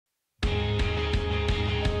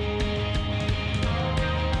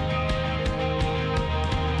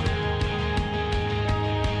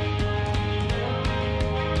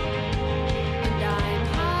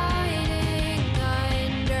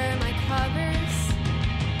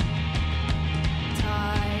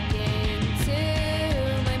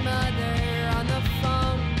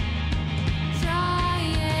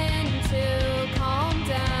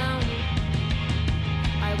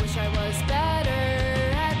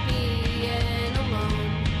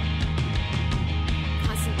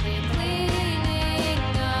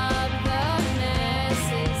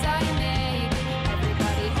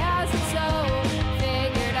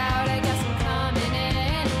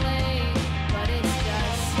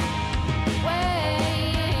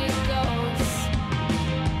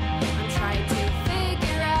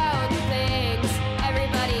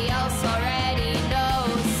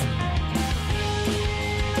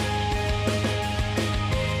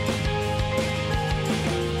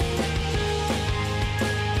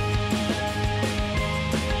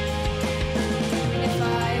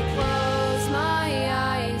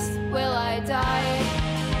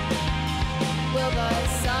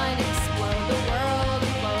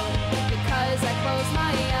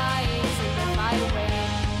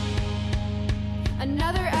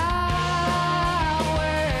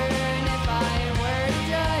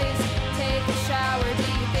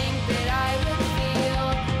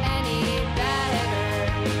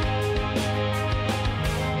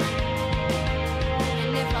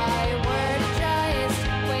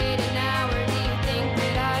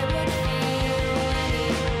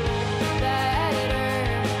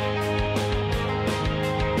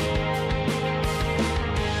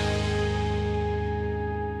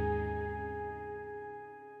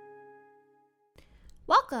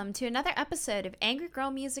Welcome to another episode of Angry Girl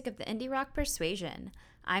Music of the Indie Rock Persuasion.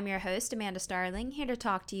 I'm your host, Amanda Starling, here to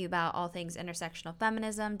talk to you about all things intersectional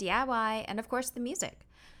feminism, DIY, and of course the music.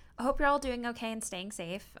 I hope you're all doing okay and staying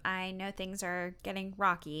safe. I know things are getting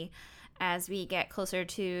rocky as we get closer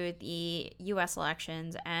to the US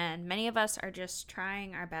elections, and many of us are just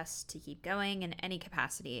trying our best to keep going in any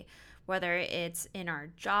capacity, whether it's in our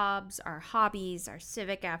jobs, our hobbies, our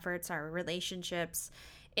civic efforts, our relationships.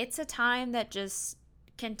 It's a time that just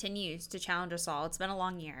continues to challenge us all. It's been a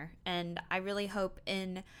long year, and I really hope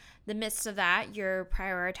in the midst of that, you're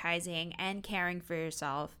prioritizing and caring for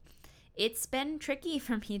yourself. It's been tricky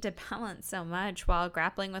for me to balance so much while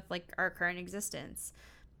grappling with our current existence.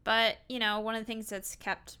 But, one of the things that's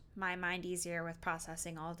kept my mind easier with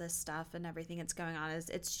processing all this stuff and everything that's going on is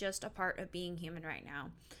it's just a part of being human right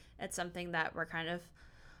now. It's something that we're kind of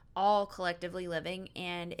all collectively living,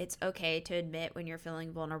 and it's okay to admit when you're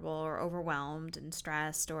feeling vulnerable or overwhelmed and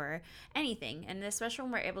stressed or anything. And especially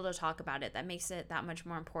when we're able to talk about it, that makes it that much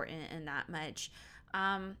more important and that much,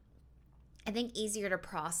 I think, easier to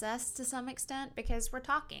process to some extent because we're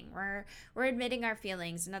talking, we're admitting our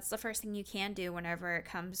feelings, and that's the first thing you can do whenever it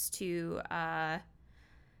comes to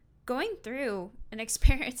going through an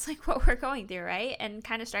experience like what we're going through, right? And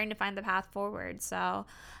kind of starting to find the path forward. So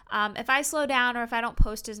if I slow down or if I don't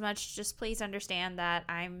post as much, just please understand that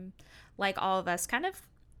I'm, like all of us, kind of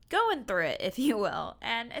going through it, if you will.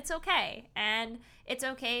 And it's okay. And it's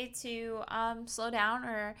okay to slow down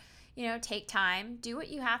or, take time. Do what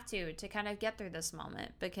you have to kind of get through this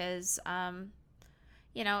moment because,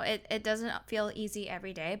 it doesn't feel easy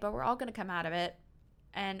every day, but we're all going to come out of it.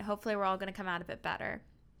 And hopefully we're all going to come out of it better.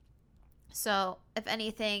 So if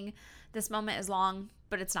anything, this moment is long,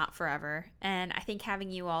 but it's not forever. And I think having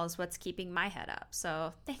you all is what's keeping my head up.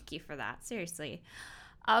 So thank you for that. Seriously.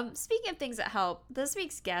 Speaking of things that help, this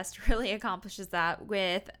week's guest really accomplishes that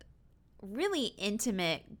with really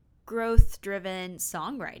intimate, growth-driven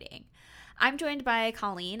songwriting. I'm joined by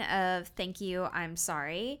Colleen of Thank You, I'm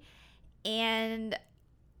Sorry. And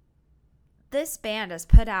this band has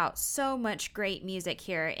put out so much great music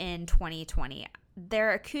here in 2020.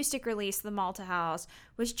 Their acoustic release, The Malta House,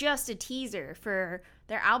 was just a teaser for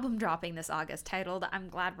their album dropping this August titled I'm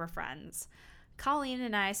Glad We're Friends. Colleen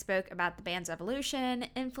and I spoke about the band's evolution,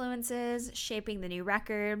 influences, shaping the new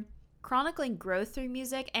record, chronicling growth through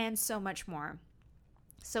music, and so much more.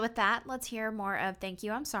 So with that, let's hear more of Thank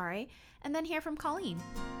You, I'm Sorry, and then hear from Colleen.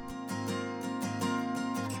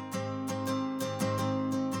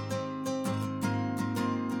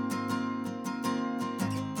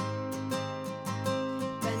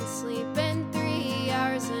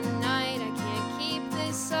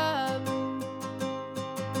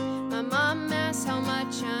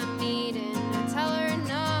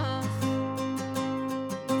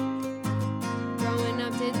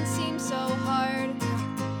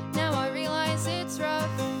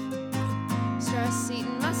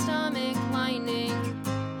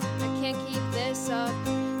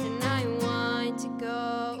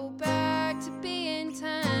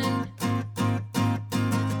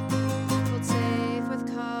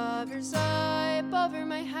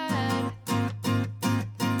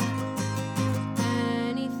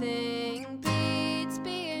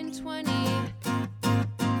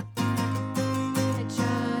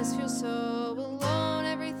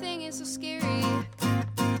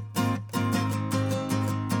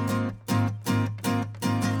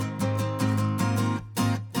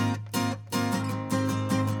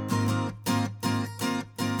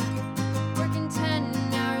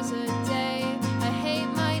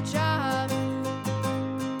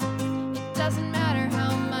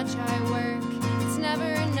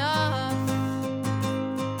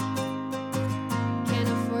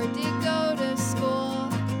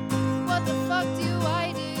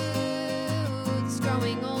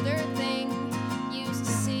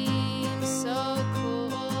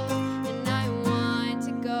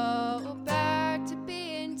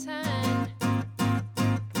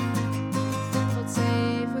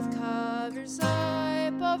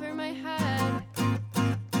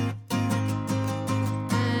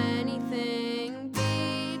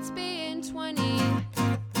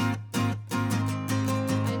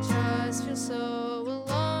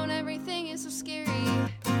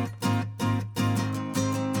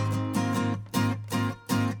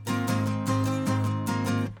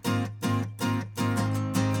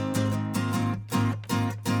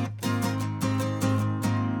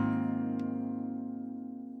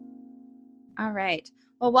 All right.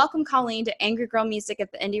 Well, welcome, Colleen, to Angry Girl Music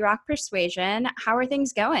at the Indie Rock Persuasion. How are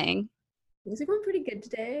things going? Things are going pretty good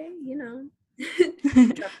today,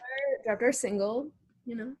 dropped our single,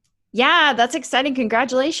 Yeah, that's exciting.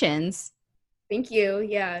 Congratulations. Thank you.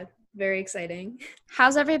 Yeah, very exciting.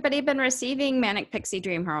 How's everybody been receiving Manic Pixie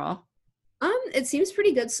Dream Hurl? It seems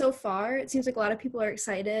pretty good so far. It seems like a lot of people are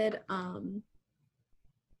excited.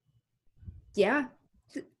 Yeah,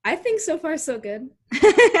 I think so far so good.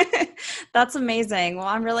 That's amazing. Well,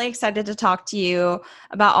 I'm really excited to talk to you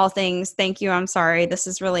about all things. Thank you. I'm sorry. This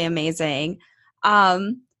is really amazing.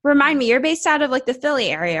 Remind me, you're based out of like the Philly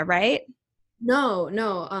area, right? No,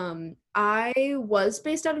 no. I was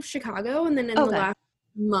based out of Chicago, and then in the Okay. last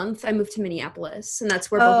month, I moved to Minneapolis, and that's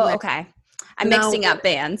where both of Oh, my okay. I'm now. mixing up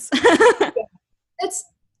bands. It's.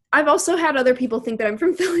 I've also had other people think that I'm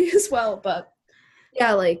from Philly as well, but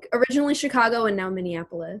yeah, like originally Chicago and now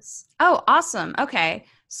Minneapolis. Oh, awesome. Okay.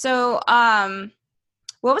 So,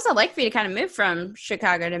 what was it like for you to kind of move from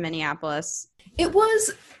Chicago to Minneapolis? It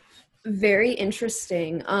was very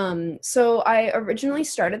interesting. So I originally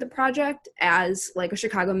started the project as like a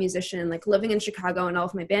Chicago musician, like living in Chicago, and all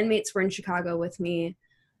of my bandmates were in Chicago with me.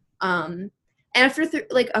 And after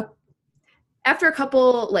a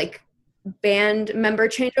couple like band member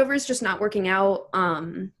changeovers just not working out,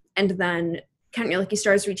 and then Kent Yerlicki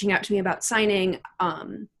starts reaching out to me about signing.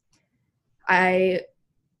 I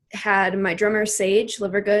had my drummer Sage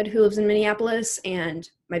Livergood, who lives in Minneapolis, and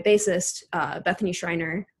my bassist Bethany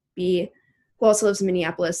Schreiner B, who also lives in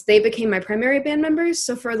Minneapolis. They became my primary band members.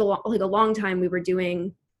 So for a long time, we were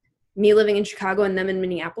doing me living in Chicago and them in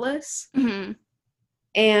Minneapolis, Hmm.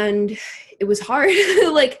 and it was hard.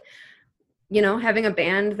 Like, having a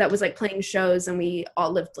band that was like playing shows, and we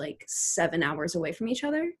all lived like 7 hours away from each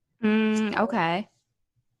other. Okay.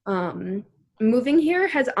 um Moving here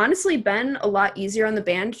has honestly been a lot easier on the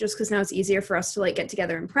band, just because now it's easier for us to like get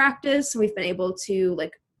together and practice. We've been able to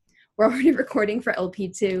like, we're already recording for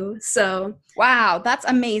LP2, so Wow, that's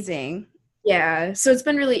amazing. yeah, so it's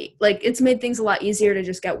been really like, it's made things a lot easier to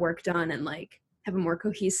just get work done and like have a more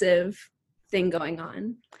cohesive thing going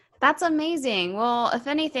on. That's amazing. Well, if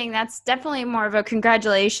anything, that's definitely more of a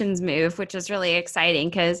congratulations move, which is really exciting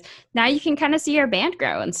because now you can kind of see your band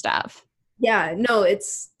grow and stuff. Yeah, no,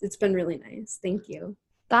 it's been really nice. Thank you.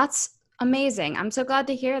 That's amazing. I'm so glad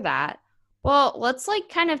to hear that. Well, let's like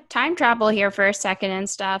kind of time travel here for a second and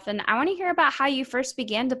stuff. And I want to hear about how you first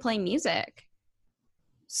began to play music.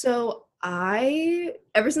 So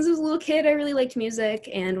ever since I was a little kid, I really liked music.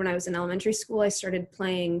 And when I was in elementary school, I started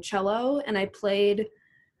playing cello, and I played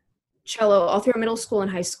cello all through middle school and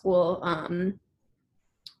high school.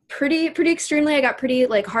 Pretty extremely. I got pretty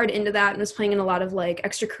like hard into that and was playing in a lot of like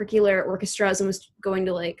extracurricular orchestras and was going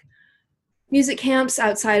to like music camps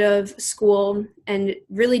outside of school, and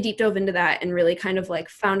really deep dove into that and really kind of like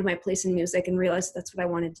found my place in music and realized that's what I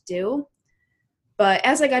wanted to do. But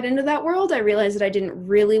as I got into that world, I realized that I didn't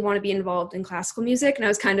really want to be involved in classical music, and I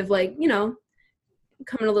was kind of like,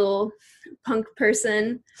 becoming a little punk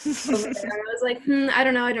person over there. And I was like, I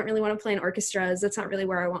don't know, I don't really want to play in orchestras. That's not really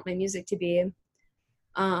where I want my music to be.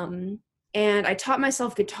 Um, and I taught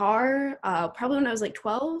myself guitar probably when I was like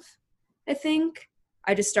 12, I think.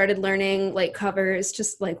 I just started learning like covers,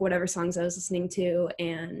 just like whatever songs I was listening to.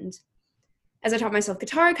 And as I taught myself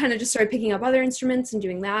guitar, I kind of just started picking up other instruments and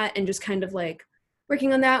doing that, and just kind of like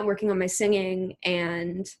working on that and working on my singing.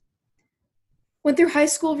 And went through high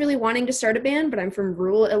school really wanting to start a band, but I'm from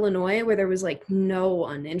rural Illinois where there was like no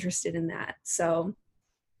one interested in that. So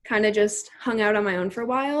kind of just hung out on my own for a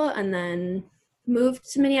while, and then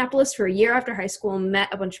moved to Minneapolis for a year after high school,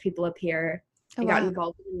 met a bunch of people up here, Oh, and got wow.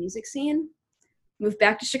 involved in the music scene. Moved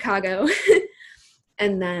back to Chicago,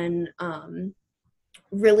 and then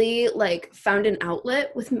really like found an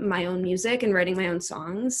outlet with my own music and writing my own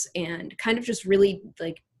songs, and kind of just really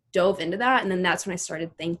like dove into that. And then that's when I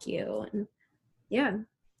started Thank You. And yeah.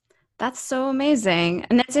 That's so amazing.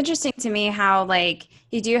 And it's interesting to me how like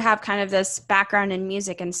you do have kind of this background in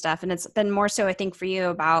music and stuff. And it's been more so I think for you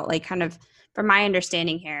about like kind of from my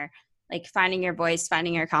understanding here, like finding your voice,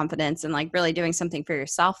 finding your confidence and like really doing something for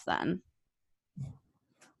yourself then.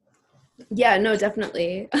 Yeah, no,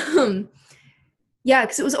 definitely. Yeah,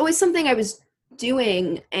 because it was always something I was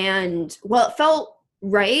doing, and well, it felt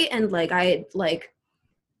right, and like I like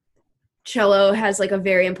cello has like a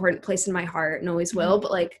very important place in my heart and always will, Mhm.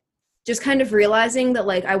 but like just kind of realizing that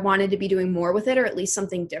like I wanted to be doing more with it, or at least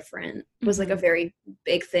something different, was like a Mhm. very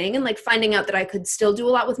big thing, and like finding out that I could still do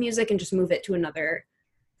a lot with music and just move it to another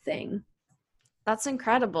thing. That's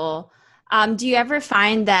incredible. Do you ever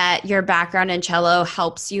find that your background in cello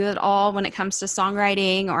helps you at all when it comes to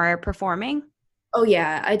songwriting or performing? Oh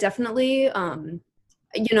yeah, I definitely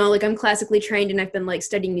like I'm classically trained, and I've been like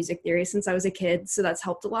studying music theory since I was a kid, so that's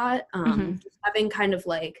helped a lot. Mhm. Just having kind of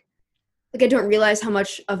like like I don't realize how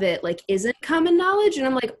much of it like isn't common knowledge, and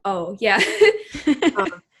I'm like, oh yeah.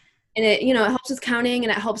 um, and it, you know, it helps with counting,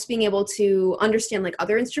 and it helps being able to understand like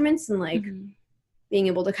other instruments, and like Mhm. being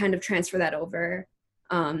able to kind of transfer that over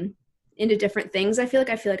um, into different things. I feel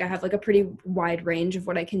like I have like a pretty wide range of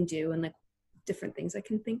what I can do, and like different things I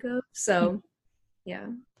can think of. So yeah.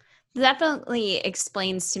 Definitely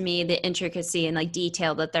explains to me the intricacy and like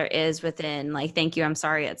detail that there is within like thank you, I'm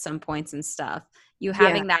sorry at some points and stuff. You Yeah.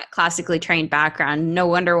 having that classically trained background, no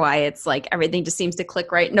wonder why it's like everything just seems to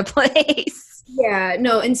click right into place. Yeah,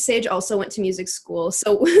 no, and Sage also went to music school,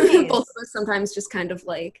 so both Nice. of us sometimes just kind of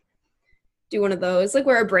like do one of those, like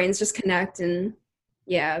where our brains just connect, and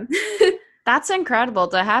yeah. That's incredible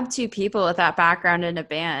to have two people with that background in a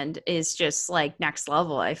band is just like next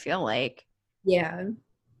level, I feel like. Yeah.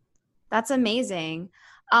 That's amazing.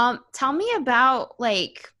 Tell me about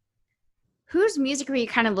like whose music were you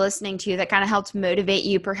kind of listening to that kind of helped motivate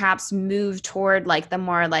you perhaps move toward like the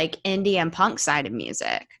more like indie and punk side of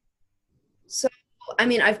music? So, I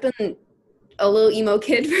mean, I've been a little emo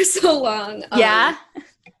kid for so long. Yeah.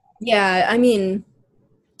 Yeah, I mean,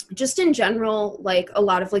 just in general, like a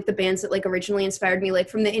lot of like the bands that like originally inspired me, like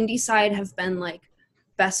from the indie side, have been like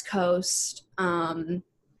Best Coast, Someone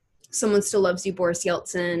Still Loves You, Boris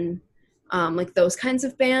Yeltsin, like those kinds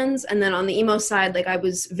of bands. And then on the emo side, like I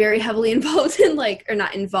was very heavily involved in like, or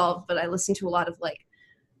not involved, but I listened to a lot of like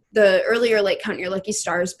the earlier like Count Your Lucky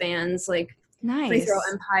Stars bands, like Free Throw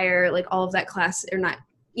Nice. Empire, like all of that class, or not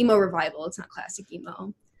emo revival. It's not classic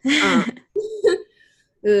emo. Um,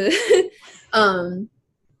 um,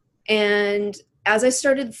 and as I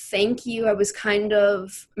started Thank You, I was kind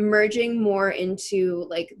of merging more into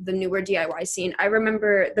like the newer DIY scene. I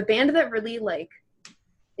remember the band that really like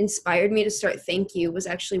inspired me to start Thank You was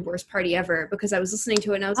actually Worst Party Ever, because I was listening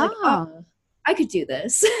to it and I was like, oh, Oh, I could do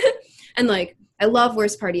this. And like I love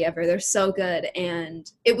Worst Party Ever. They're so good. And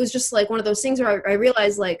it was just like one of those things where I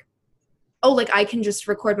realized like, oh, like I can just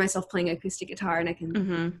record myself playing acoustic guitar and I can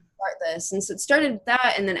mm-hmm. start this. And so it started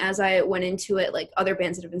that, and then as I went into it, like other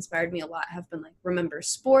bands that have inspired me a lot have been like Remember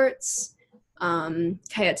Sports,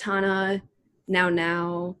 Cayetana, Now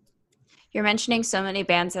Now. You're mentioning so many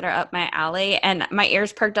bands that are up my alley, and my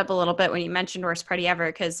ears perked up a little bit when you mentioned Worst Party Ever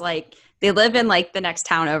because like they live in like the next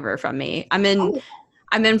town over from me. Oh,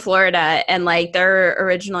 I'm in Florida, and like they're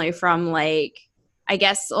originally from like I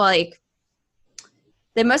guess like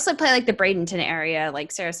they mostly play like the Bradenton area, like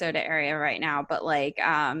Sarasota area right now, but like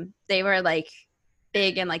they were like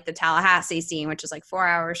big in like the Tallahassee scene, which is like 4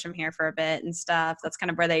 hours from here for a bit and stuff. That's kind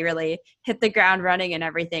of where they really hit the ground running and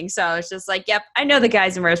everything. So it's just like, yep, I know the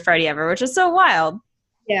guys in Worst Party Ever, which is so wild.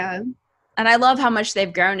 yeah, And I love how much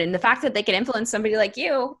they've grown. And the fact that they can influence somebody like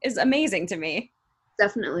you is amazing to me.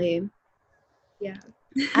 definitely. Yeah.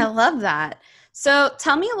 I love that. So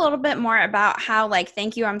tell me a little bit more about how like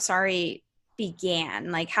Thank You, I'm Sorry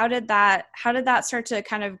began. Like how did that start to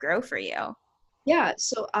kind of grow for you? Yeah.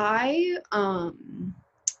 So I,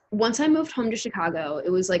 once I moved home to Chicago, it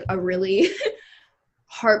was like a really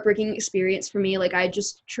heartbreaking experience for me. Like I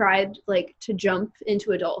just tried like to jump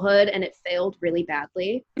into adulthood and it failed really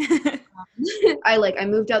badly. I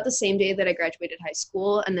moved out the same day that I graduated high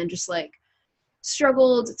school, and then just like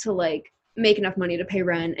struggled to like make enough money to pay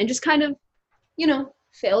rent, and just kind of, you know,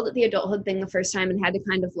 failed at the adulthood thing the first time, and had to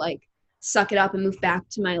kind of like suck it up and move back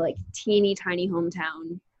to my like teeny tiny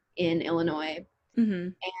hometown in Illinois. hmm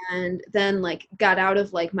And then like got out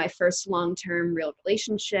of like my first long-term real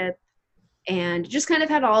relationship, and just kind of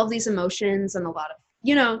had all of these emotions and a lot of,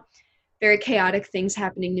 you know, very chaotic things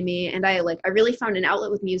happening to me. And I really found an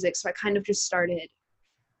outlet with music, so I kind of just started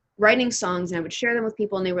writing songs, and I would share them with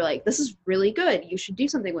people, and they were like, this is really good, you should do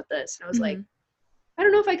something with this. And I was like, hmm I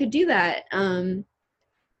don't know if I could do that. And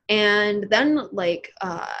then like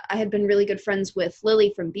I had been really good friends with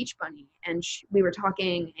Lily from Beach Bunny, and we were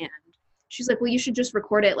talking, and she's like, well, you should just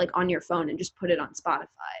record it like on your phone and just put it on Spotify,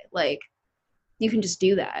 like you can just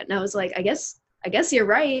do that. And I was like, I guess you're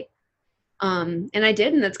right. And I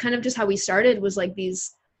did, and that's kind of just how we started, was like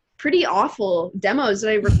these pretty awful demos that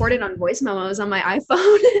I recorded on voice memos on my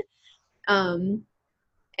iPhone. um,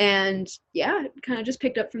 and yeah, it kind of just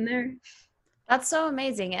picked up from there. That's so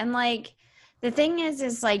amazing. And like the thing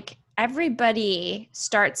is like everybody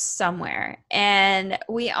starts somewhere and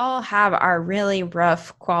we all have our really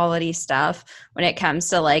rough quality stuff when it comes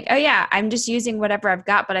to like, oh yeah, I'm just using whatever I've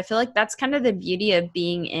got. But I feel like that's kind of the beauty of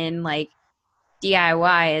being in like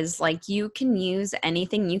DIY is like you can use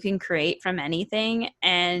anything, you can create from anything.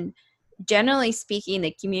 And generally speaking,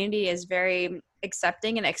 the community is very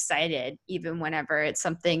accepting and excited even whenever it's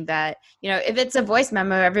something that, if it's a voice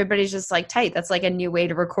memo, everybody's just like tight. That's like a new way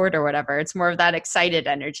to record or whatever. It's more of that excited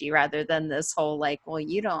energy rather than this whole like, well,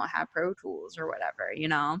 you don't have Pro Tools or whatever,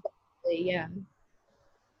 Yeah.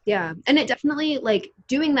 Yeah. And it definitely, like,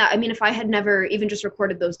 doing that, I mean, if I had never even just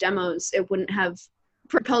recorded those demos, it wouldn't have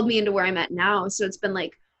propelled me into where I'm at now. So it's been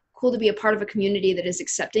like cool to be a part of a community that is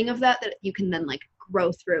accepting of that you can then like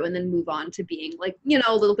grow through and then move on to being like,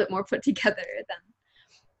 a little bit more put together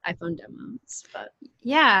than iPhone demos. But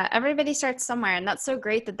yeah, everybody starts somewhere, and that's so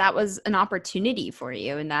great that was an opportunity for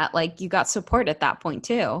you and that like you got support at that point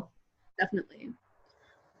too. Definitely.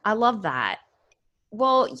 I love that.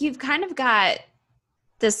 Well, you've kind of got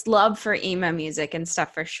this love for emo music and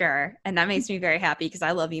stuff for sure, and that makes me very happy because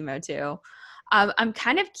I love emo too. I'm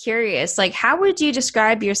kind of curious, like, how would you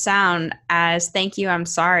describe your sound as "Thank You, I'm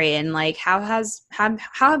Sorry," and like how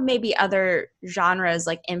have maybe other genres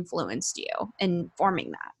like influenced you in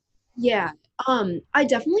forming that? Yeah. I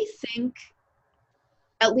definitely think,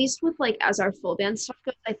 at least with like as our full band stuff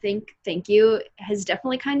goes, I think Thank You has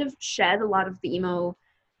definitely kind of shed a lot of the emo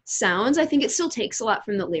sounds. I think it still takes a lot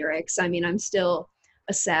from the lyrics. I mean, I'm still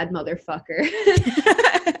a sad motherfucker.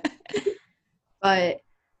 But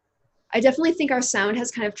I definitely think our sound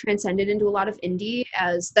has kind of transcended into a lot of indie,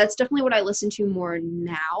 as that's definitely what I listen to more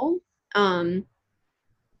now. I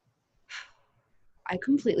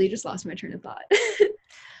completely just lost my train of thought.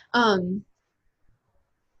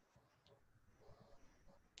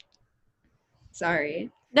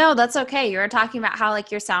 Sorry. No, that's okay. You were talking about how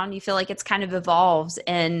like your sound, you feel like it's kind of evolves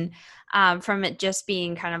and from it just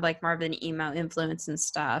being kind of like more of an emo influence and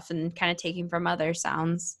stuff and kind of taking from other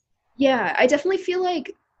sounds. Yeah, I definitely feel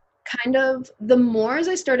like kind of the more as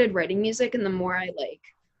I started writing music and the more I like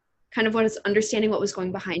kind of was understanding what was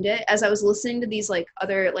going behind it, as I was listening to these like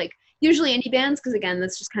other like usually indie bands, because again,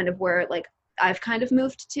 that's just kind of where like I've kind of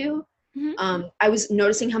moved to. I was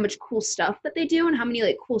noticing how much cool stuff that they do and how many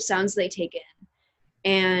like cool sounds they take in,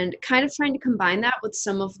 and kind of trying to combine that with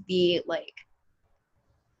some of the like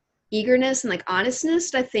eagerness and like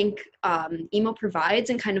honestness I think emo provides,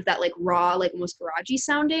 and kind of that like raw, like almost garagey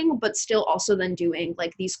sounding, but still also then doing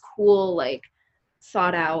like these cool, like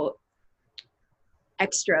thought out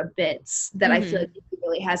extra bits that I feel like it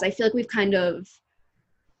really has. I feel like we've kind of,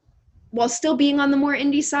 while still being on the more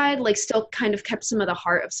indie side, like still kind of kept some of the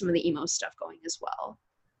heart of some of the emo stuff going as well.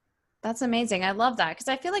 That's amazing. I love that because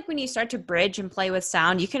I feel like when you start to bridge and play with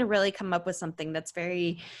sound, you can really come up with something that's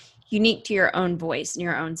very unique to your own voice and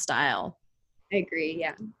your own style. I agree.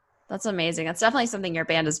 Yeah. That's amazing. That's definitely something your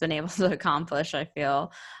band has been able to accomplish, I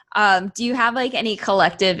feel. Do you have like any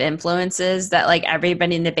collective influences that like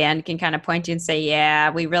everybody in the band can kind of point to and say, yeah,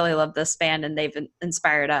 we really love this band and they've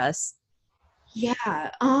inspired us?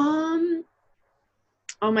 Yeah. Oh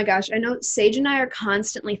my gosh. I know Sage and I are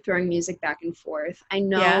constantly throwing music back and forth. I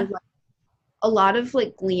know like, a lot of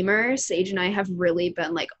like Gleamer, Sage and I have really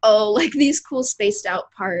been like, oh, like these cool spaced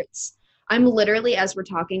out parts. I'm literally, as we're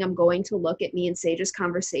talking, I'm going to look at me and Sage's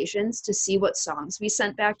conversations to see what songs we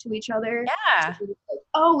sent back to each other. Yeah. Like,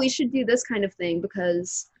 oh, we should do this kind of thing,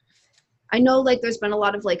 because I know like there's been a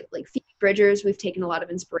lot of like Phoebe Bridgers we've taken a lot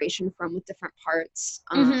of inspiration from with different parts.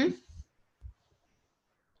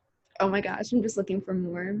 Oh my gosh, I'm just looking for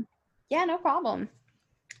more. Yeah, no problem.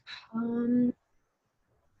 I'm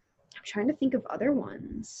trying to think of other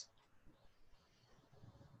ones.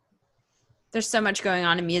 There's so much going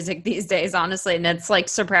on in music these days, honestly, and it's like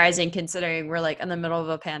surprising considering we're like in the middle of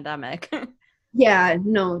a pandemic. Yeah,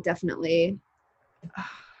 no, definitely.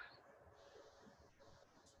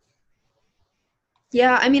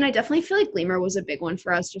 Yeah, I mean, I definitely feel like Gleamer was a big one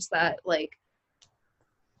for us, just that like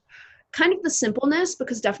kind of the simpleness,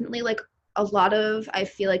 because definitely like a lot of, I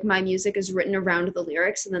feel like my music is written around the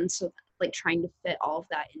lyrics, and then so like trying to fit all of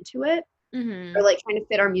that into it, or like trying to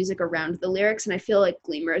fit our music around the lyrics. And I feel like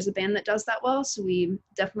Gleamer is a band that does that well, so we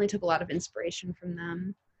definitely took a lot of inspiration from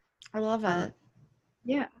them. I love it.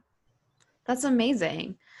 Yeah, that's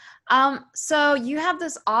amazing. So you have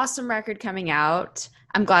this awesome record coming out,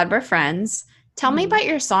 I'm Glad We're Friends. Tell me about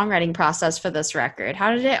your songwriting process for this record.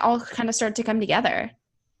 How did it all kind of start to come together?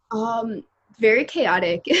 Very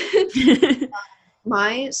chaotic.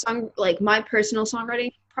 My personal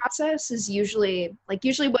songwriting process is usually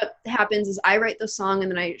what happens is I write the song and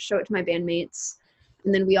then I show it to my bandmates,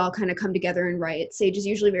 and then we all kind of come together and write. Sage is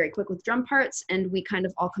usually very quick with drum parts, and we kind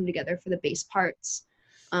of all come together for the bass parts.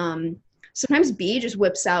 Sometimes B just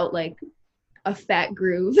whips out like a fat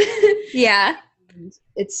groove. Yeah.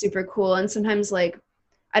 It's super cool. And sometimes like,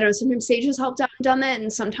 I don't know, sometimes Sage has helped out and done that,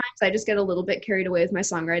 and sometimes I just get a little bit carried away with my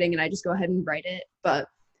songwriting and I just go ahead and write it. But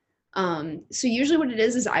So usually what it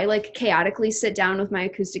is I like chaotically sit down with my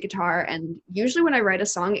acoustic guitar, and usually when I write a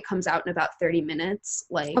song, it comes out in about 30 minutes.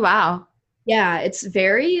 Oh, Like, wow. yeah, it's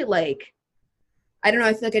very like, I don't know,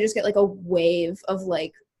 I feel like I just get like a wave of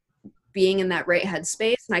like being in that right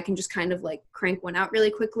headspace, and I can just kind of like crank one out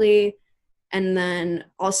really quickly. And then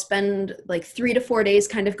I'll spend like 3 to 4 days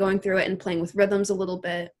kind of going through it and playing with rhythms a little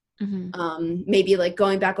bit. Mm-hmm. Maybe like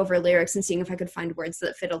going back over lyrics and seeing if I could find words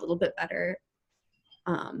that fit a little bit better.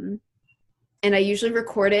 And I usually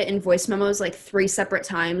record it in voice memos like 3 separate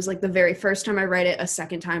times. Like the very first time I write it, a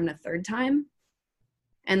second time, and a third time.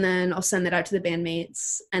 And then I'll send that out to the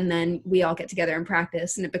bandmates, and then we all get together and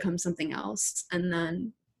practice, and it becomes something else. And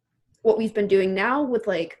then what we've been doing now with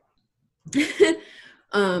like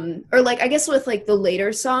or like I guess with like the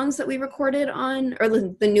later songs that we recorded on, or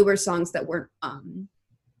the newer songs that weren't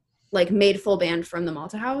like made full band from the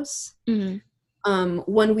Malta House. Mm-hmm.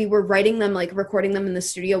 When we were writing them, like recording them in the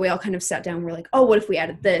studio, we all kind of sat down and we're like, oh, what if we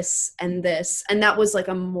added this and this? And that was like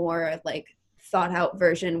a more like thought out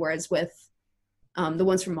version, whereas with the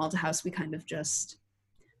ones from Malta House, we kind of just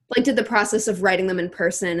like did the process of writing them in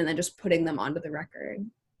person and then just putting them onto the record.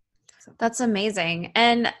 So. That's amazing.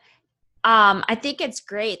 And I think it's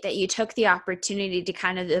great that you took the opportunity to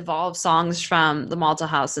kind of evolve songs from the Malta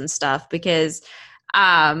House and stuff, because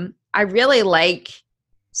I really like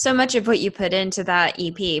so much of what you put into that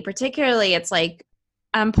EP. Particularly, it's like,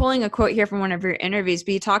 I'm pulling a quote here from one of your interviews,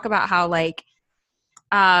 but you talk about how like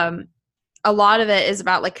a lot of it is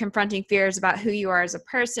about like confronting fears about who you are as a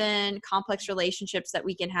person, complex relationships that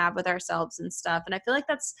we can have with ourselves and stuff. And I feel like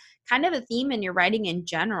that's kind of a theme in your writing in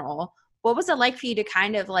general. What was it like for you to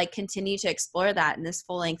kind of like continue to explore that in this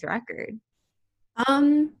full-length record?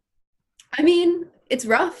 I mean, it's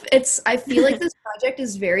rough. I feel like this project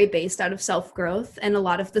is very based out of self-growth, and a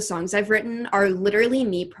lot of the songs I've written are literally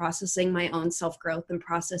me processing my own self-growth and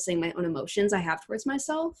processing my own emotions I have towards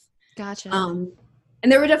myself. Gotcha.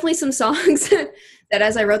 And there were definitely some songs that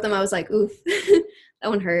as I wrote them, I was like, oof, that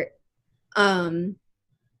one hurt. I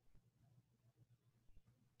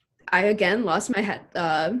again lost my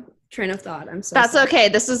train of thought. I'm so That's sorry. okay.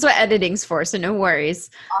 This is what editing's for, so no worries.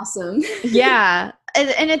 Awesome. Yeah.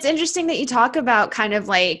 And it's interesting that you talk about kind of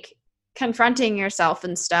like confronting yourself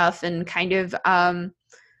and stuff, and kind of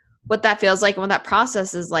what that feels like and what that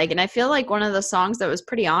process is like. And I feel like one of the songs that was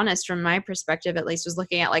pretty honest from my perspective, at least, was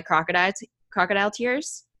looking at like Crocodile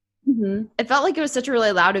Tears. Mm-hmm. It felt like it was such a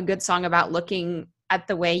really loud and good song about looking at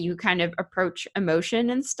the way you kind of approach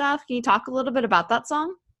emotion and stuff. Can you talk a little bit about that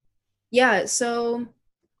song? Yeah, so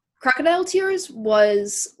Crocodile Tears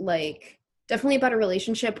was like definitely about a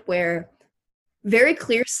relationship where very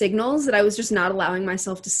clear signals that I was just not allowing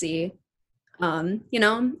myself to see, and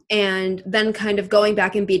then kind of going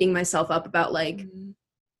back and beating myself up about like,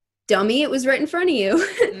 dummy, it was right in front of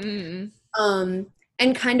you.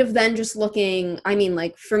 And kind of then just looking, I mean,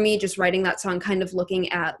 like for me, just writing that song, kind of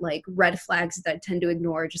looking at like red flags that I tend to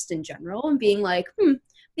ignore just in general, and being like,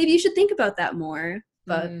 maybe you should think about that more.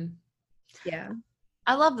 But yeah.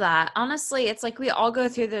 I love that. Honestly, it's like we all go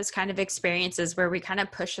through those kind of experiences where we kind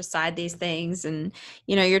of push aside these things, and,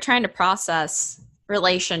 you're trying to process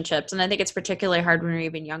relationships. And I think it's particularly hard when you're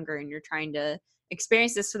even younger and you're trying to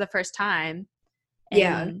experience this for the first time.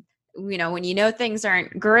 And, when things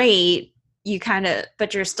aren't great,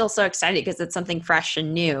 but you're still so excited because it's something fresh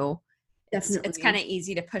and new. Definitely. It's kind of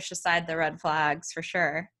easy to push aside the red flags for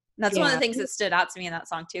sure. And that's one of the things that stood out to me in that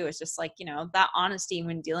song too. Is just like, that honesty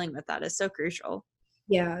when dealing with that is so crucial.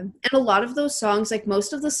 Yeah. And a lot of those songs, like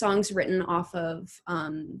most of the songs written off of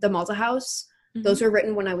the Malta House, those were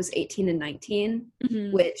written when I was 18 and 19,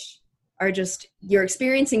 which are just, you're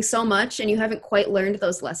experiencing so much and you haven't quite learned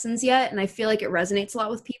those lessons yet. And I feel like it resonates a lot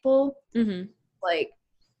with people. Like,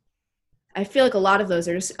 I feel like a lot of those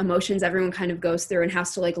are just emotions everyone kind of goes through and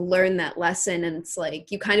has to like learn that lesson. And it's like,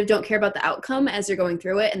 you kind of don't care about the outcome as you're going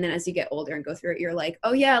through it. And then as you get older and go through it, you're like,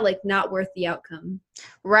 oh yeah, like not worth the outcome.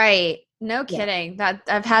 Right. No kidding. That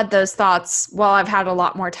I've had those thoughts. Well, I've had a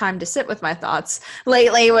lot more time to sit with my thoughts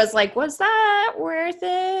lately. Was like, was that worth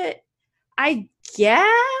it? I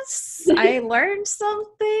guess I learned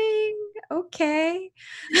something. Okay.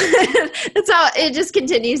 That's how it just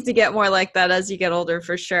continues to get more like that as you get older,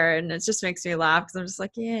 for sure. And it just makes me laugh because I'm just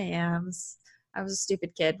like, yeah, I was a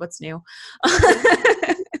stupid kid. What's new?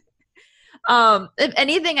 If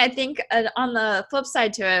anything, I think on the flip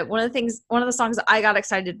side to it, one of the songs that I got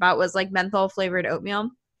excited about was like menthol flavored oatmeal.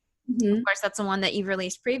 Of course, that's the one that you've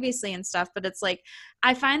released previously and stuff, but it's like,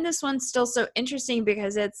 I find this one still so interesting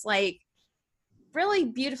because it's like really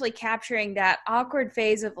beautifully capturing that awkward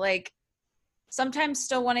phase of like sometimes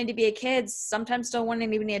still wanting to be a kid, sometimes still wanting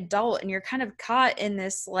to be an adult, and you're kind of caught in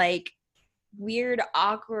this like weird,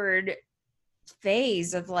 awkward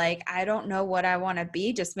phase of like, I don't know what I want to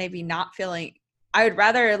be, just maybe not feeling. I would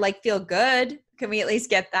rather like feel good. Can we at least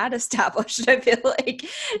get that established? I feel like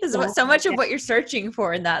is what so much of what you're searching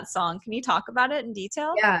for in that song. Can you talk about it in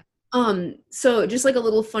detail? Yeah. So just like a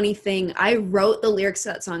little funny thing, I wrote the lyrics to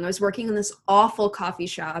that song. I was working in this awful coffee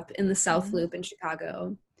shop in the South Loop in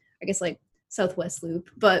Chicago. I guess like Southwest Loop.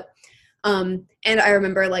 But and I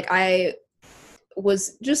remember like I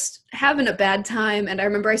was just having a bad time, and I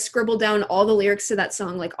remember I scribbled down all the lyrics to that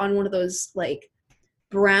song like on one of those like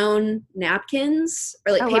brown napkins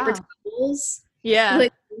or like paper towels. Yeah.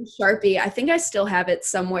 Like Sharpie. I think I still have it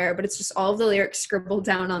somewhere, but it's just all of the lyrics scribbled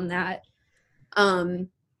down on that. And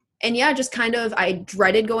yeah, just kind of, I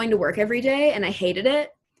dreaded going to work every day and I hated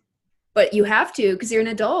it, but you have to because you're an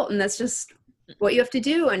adult and that's just what you have to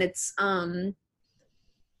do. And it's,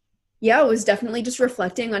 yeah, it was definitely just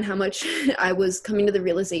reflecting on how much I was coming to the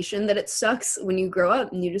realization that it sucks when you grow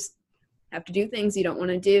up and you just have to do things you don't want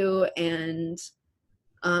to do, and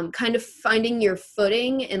kind of finding your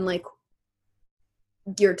footing and like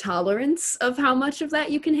your tolerance of how much of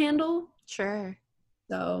that you can handle. Sure.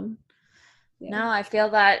 So yeah. No, I feel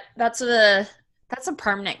that that's a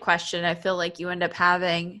permanent question. I feel like you end up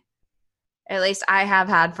having, at least I have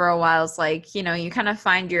had for a while. It's like, you know, you kind of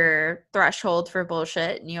find your threshold for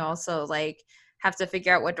bullshit, and you also like have to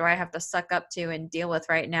figure out what do I have to suck up to and deal with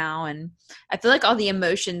right now. And I feel like all the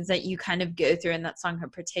emotions that you kind of go through in that song in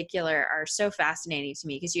particular are so fascinating to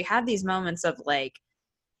me, because you have these moments of like,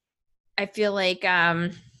 I feel like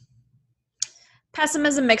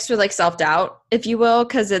pessimism mixed with like self-doubt, if you will,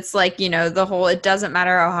 because it's like, you know, the whole it doesn't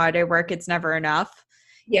matter how hard I work, it's never enough.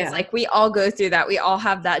 Yeah. It's like we all go through that. We all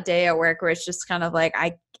have that day at work where it's just kind of like,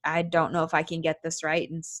 I don't know if I can get this right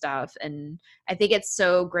and stuff. And I think it's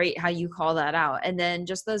so great how you call that out. And then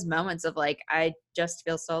just those moments of like, I just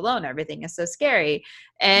feel so alone. Everything is so scary.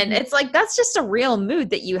 And it's like, that's just a real mood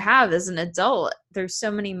that you have as an adult. There's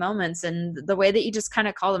so many moments, and the way that you just kind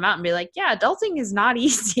of call them out and be like, yeah, adulting is not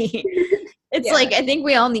easy. It's like, I think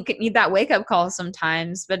we all need that wake up call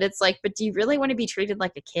sometimes, but it's like, but do you really want to be treated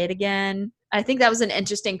like a kid again? I think that was an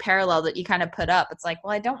interesting parallel that you kind of put up. It's like,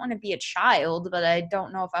 well, I don't want to be a child, but I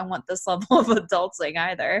don't know if I want this level of adulting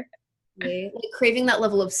either. Like craving that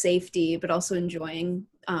level of safety, but also enjoying,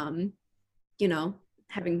 you know,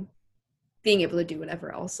 being able to do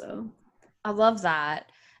whatever also. I love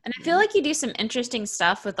that. And I feel like you do some interesting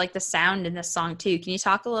stuff with like the sound in this song too. Can you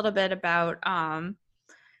talk a little bit about,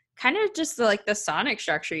 kind of just like the sonic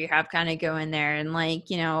structure you have kind of going there, and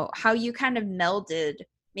like, you know, how you kind of melded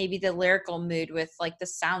maybe the lyrical mood with like the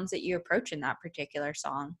sounds that you approach in that particular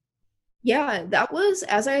song? Yeah, that was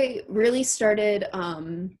as I really started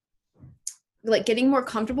like getting more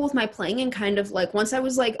comfortable with my playing, and kind of like once I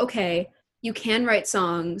was like, okay, you can write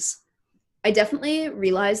songs, I definitely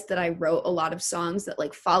realized that I wrote a lot of songs that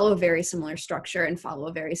like follow a very similar structure and follow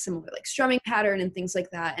a very similar like strumming pattern and things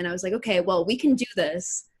like that. And I was like, okay, well, we can do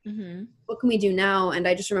this. What can we do now? And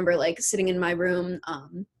I just remember like sitting in my room,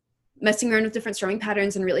 messing around with different strumming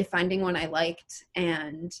patterns and really finding one I liked,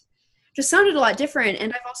 and just sounded a lot different.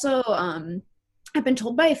 And I've also, I've been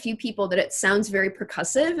told by a few people that it sounds very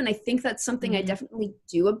percussive. And I think that's something I definitely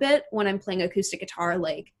do a bit when I'm playing acoustic guitar,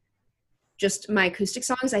 like just my acoustic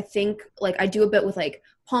songs. I think like I do a bit with like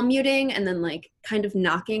palm muting and then like kind of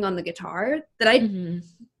knocking on the guitar that I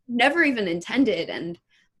never even intended. And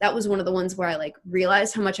that was one of the ones where I like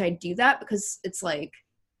realized how much I do that, because it's like,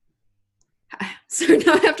 so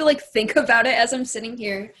now I have to like think about it as I'm sitting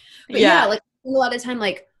here. But yeah, like a lot of time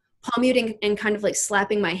like palm muting and kind of like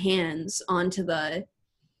slapping my hands onto the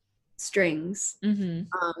strings.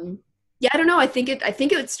 Yeah, I don't know. I think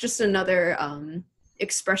it's just another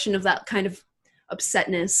expression of that kind of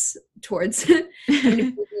upsetness towards the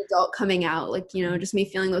adult coming out. Like, you know, just me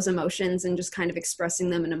feeling those emotions and just kind of expressing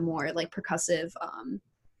them in a more like percussive,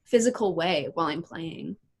 physical way while I'm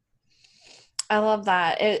playing. I love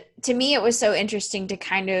that. To me, it was so interesting to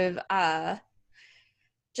kind of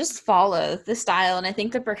just follow the style. And I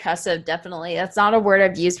think the percussive, definitely, that's not a word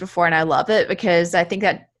I've used before, and I love it because I think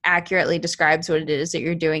that accurately describes what it is that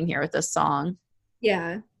you're doing here with this song.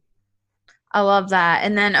 Yeah. I love that.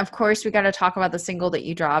 And then, of course, we got to talk about the single that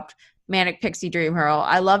you dropped, Manic Pixie Dream Girl.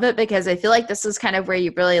 I love it because I feel like this is kind of where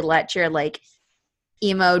you really let your like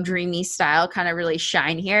emo dreamy style kind of really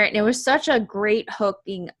shine here. And it was such a great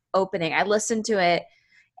hooking opening. I listened to it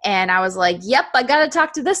and I was like, yep, I got to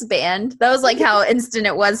talk to this band. That was like how instant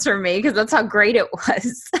it was for me, because that's how great it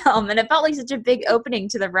was. And it felt like such a big opening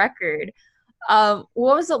to the record. What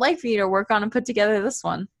was it like for you to work on and put together this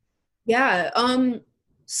one? Yeah.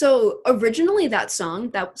 So originally that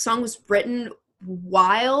song was written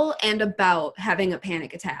while and about having a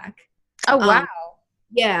panic attack. Oh, wow. Um,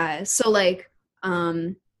 yeah. So like,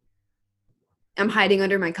 um, I'm hiding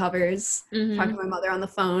under my covers, talking Mm-hmm. to my mother on the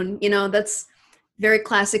phone. You know, that's very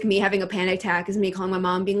classic me having a panic attack is me calling my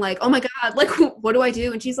mom being like, "Oh my God, like what do I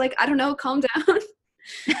do?" And she's like, "I don't know, calm down."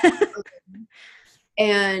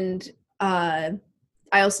 And uh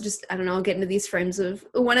I also just, I don't know, get into these frames of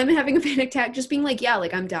when I'm having a panic attack, just being like, yeah,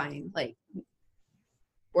 like I'm dying, like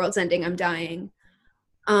world's ending, I'm dying.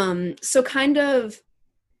 So kind of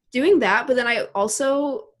doing that, but then I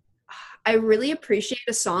really appreciate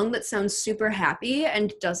a song that sounds super happy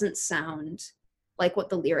and doesn't sound like what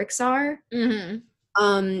the lyrics are.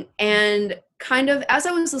 Mm-hmm. And kind of as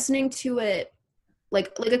I was listening to it,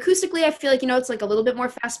 like acoustically, I feel like, you know, it's like a little bit more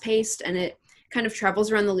fast paced and it kind of travels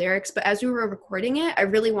around the lyrics. But as we were recording it, I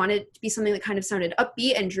really wanted it to be something that kind of sounded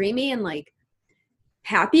upbeat and dreamy and like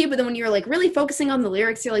happy. But then when you're like really focusing on the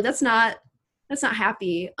lyrics, you're like, that's not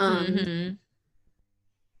happy. Mm-hmm.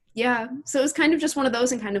 Yeah. So it was kind of just one of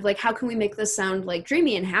those and kind of like, how can we make this sound like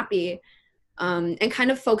dreamy and happy? And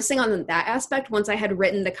kind of focusing on that aspect once I had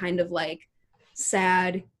written the kind of like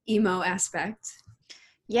sad emo aspect.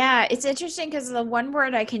 Yeah, it's interesting because the one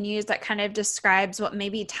word I can use that kind of describes what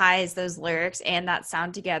maybe ties those lyrics and that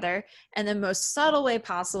sound together in the most subtle way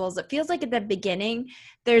possible is it feels like at the beginning,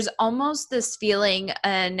 there's almost this feeling,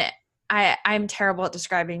 and I'm terrible at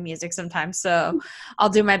describing music sometimes, so I'll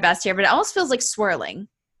do my best here, but it almost feels like swirling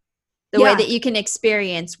the way Yeah. that you can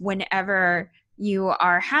experience whenever you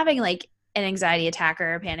are having like an anxiety attack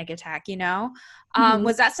or a panic attack, you know? Mhm.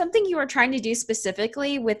 Was that something you were trying to do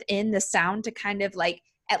specifically within the sound to kind of like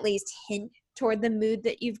at least hint toward the mood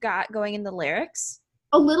that you've got going in the lyrics?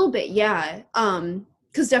 A little bit, yeah.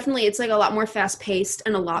 Because definitely it's like a lot more fast paced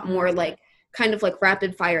and a lot Mm-hmm. more like kind of like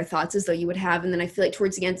rapid fire thoughts as though you would have. And then I feel like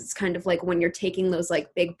towards the end, it's kind of like when you're taking those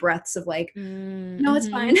like big breaths of like, no, it's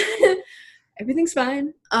Mm-hmm. fine. Everything's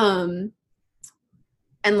fine.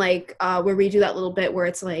 And like where we do that little bit where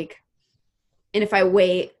it's like, and if I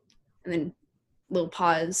wait and then little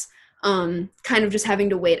pause, kind of just having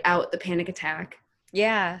to wait out the panic attack.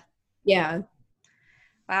 Yeah. Yeah.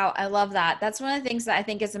 Wow, I love that. That's one of the things that I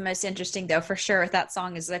think is the most interesting, though, for sure, with that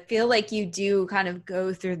song is I feel like you do kind of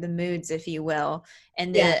go through the moods, if you will,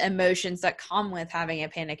 and Yeah. the emotions that come with having a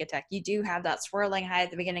panic attack. You do have that swirling high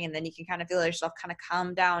at the beginning, and then you can kind of feel yourself kind of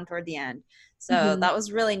calm down toward the end. So Hmm. that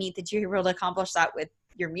was really neat that you were able to accomplish that with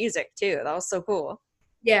your music, too. That was so cool.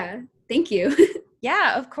 Yeah. Thank you.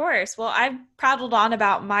 Yeah, of course. Well, I've prattled on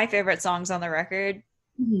about my favorite songs on the record.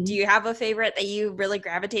 Do Mhm. you have a favorite that you really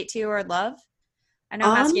gravitate to or love? I know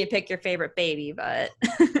I'm asking you Um, to pick your favorite baby, but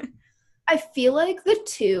I feel like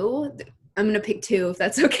I'm gonna pick two if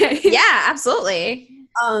that's okay. yeah, absolutely.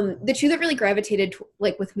 The two that really gravitated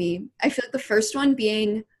like with me, I feel like the first one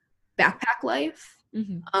being Backpack Life,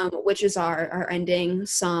 Hmm. which is our ending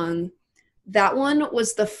song. That one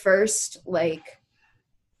was the first like,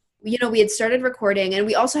 you know, we had started recording and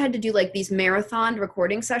we also had to do like these marathon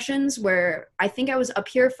recording sessions where I think I was up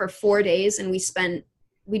here for 4 days and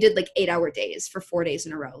we did like 8 hour days for 4 days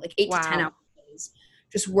in a row, like 8 to 10 hour Wow. days,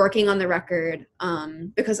 just working on the record.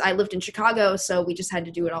 Because I lived in Chicago, so we just had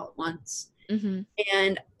to do it all at once. Hmm.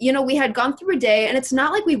 And, you know, we had gone through a day, and it's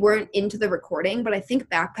not like we weren't into the recording, but I think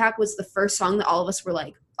Backpack was the first song that all of us were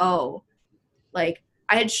like, oh, like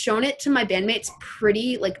I had shown it to my bandmates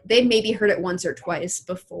pretty, like they maybe heard it once or twice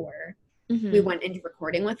before we Hmm. went into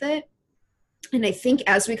recording with it. And I think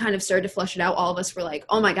as we kind of started to flesh it out, all of us were like,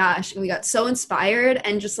 oh my gosh. And we got so inspired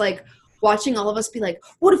and just like watching all of us be like,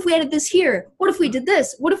 what if we added this here? What if we did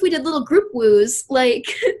this? What if we did little group woos? Like,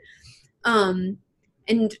 um,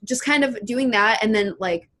 and just kind of doing that. And then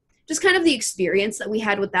like, just kind of the experience that we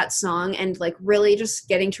had with that song and like really just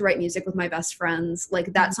getting to write music with my best friends.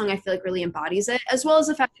 Like that song, I feel like really embodies it, as well as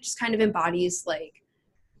the fact it just kind of embodies like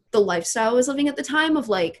the lifestyle I was living at the time of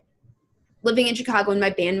like, living in Chicago and my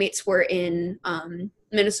bandmates were in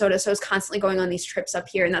Minnesota. So I was constantly going on these trips up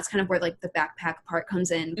here. And that's kind of where like the backpack part comes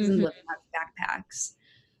in because I'm Hmm. living out of backpacks.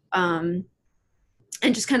 Um,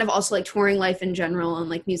 and just kind of also like touring life in general and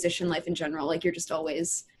like musician life in general. Like you're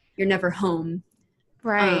never home. Um,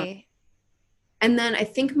 Right. and then I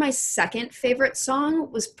think my second favorite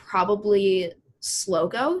song was probably Slow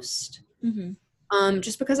Ghost. Hmm.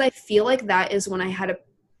 Just because I feel like that is when I had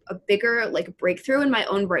a bigger like breakthrough in my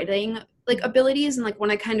own writing like abilities and like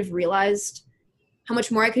when I kind of realized how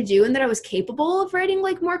much more I could do and that I was capable of writing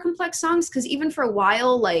like more complex songs because even for a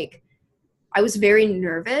while like I was very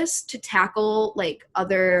nervous to tackle like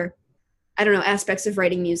other I don't know aspects of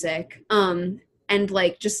writing music and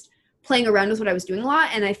like just playing around with what I was doing a lot.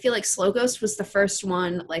 And I feel like Slow Ghost was the first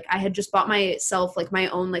one. Like I had just bought myself like my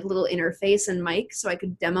own like little interface and mic so I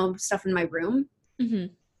could demo stuff in my room.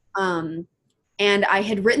 Um, and I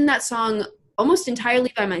had written that song almost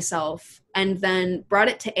entirely by myself and then brought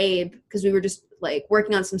it to Abe because we were just like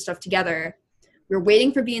working on some stuff together. We were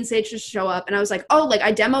waiting for B and Sage to show up, and I was like, oh, like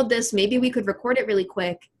I demoed this, maybe we could record it really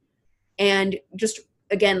quick. And just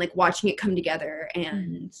again, like watching it come together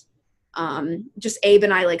and just Abe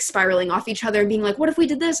and I like spiraling off each other and being like, what if we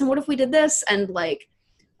did this and what if we did this? And like,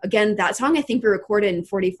 again, that song I think we recorded in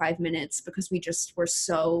 45 minutes because we just were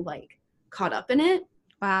so like caught up in it.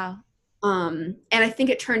 Wow. And I think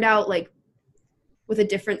it turned out like with a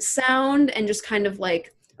different sound and just kind of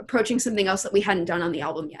like approaching something else that we hadn't done on the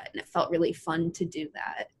album yet. And it felt really fun to do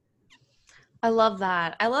that. I love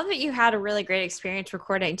that. I love that you had a really great experience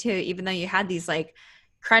recording too, even though you had these like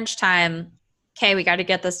crunch time, okay, we got to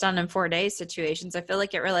get this done in 4 days situations. I feel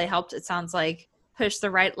like it really helped. It sounds like push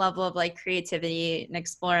the right level of like creativity and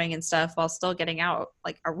exploring and stuff while still getting out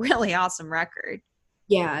like a really awesome record.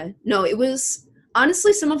 Yeah, no, it was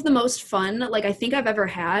honestly some of the most fun like I think I've ever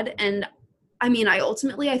had. And I mean, I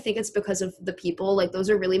think it's because of the people. Like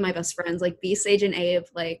those are really my best friends, like B, Sage, and Abe.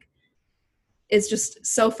 Like it's just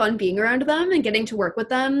so fun being around them and getting to work with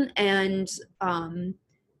them and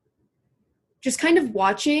just kind of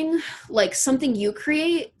watching like something you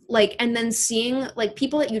create, like, and then seeing like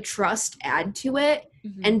people that you trust add to it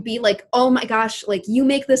and be like, oh my gosh, like you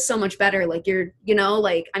make this so much better. Like you're, you know,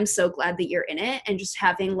 like I'm so glad that you're in it. And just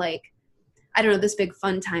having like, I don't know, this big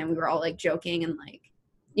fun time. We were all like joking and like,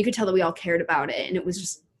 you could tell that we all cared about it. And it was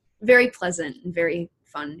just very pleasant and very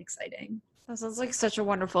fun and exciting. That sounds like such a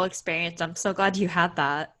wonderful experience. I'm so glad you had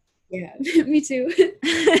that. Yeah, me too.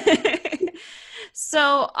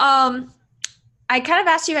 So, I kind of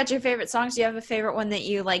asked you about your favorite songs. Do you have a favorite one that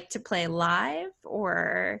you like to play live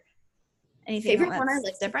or anything favorite one I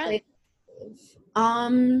like different? To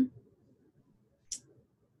play,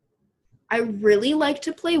 I really like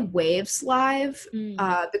to play Waves live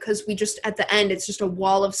because we just, at the end, it's just a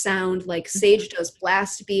wall of sound. Like Sage does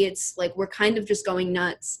blast beats. Like we're kind of just going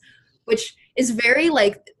nuts, which is very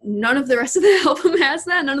like none of the rest of the album has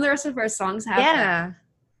that. None of the rest of our songs have that.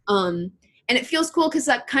 And it feels cool because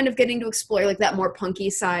that kind of getting to explore like that more punky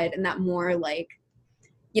side and that more like,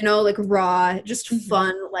 you know, like raw, just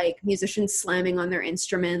fun, like musicians slamming on their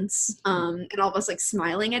instruments and all of us like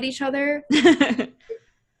smiling at each other.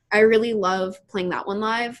 I really love playing that one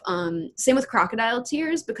live. Same with Crocodile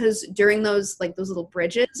Tears because during those like those little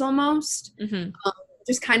bridges almost,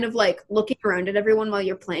 just kind of like looking around at everyone while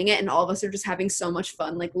you're playing it and all of us are just having so much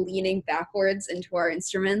fun, like leaning backwards into our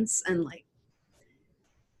instruments and like,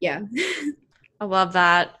 yeah. I love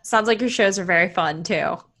that. Sounds like your shows are very fun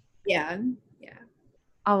too. Yeah.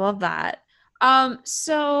 I love that.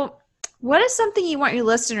 So what is something you want your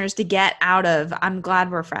listeners to get out of I'm Glad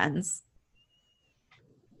We're Friends?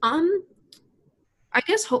 I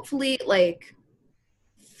guess hopefully like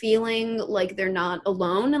feeling like they're not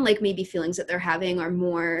alone and like maybe feelings that they're having are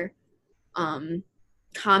more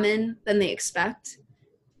common than they expect.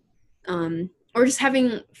 Or just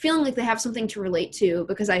feeling like they have something to relate to,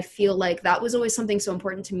 because I feel like that was always something so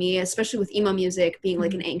important to me, especially with emo music, being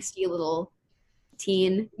like an angsty little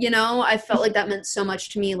teen, you know. I felt like that meant so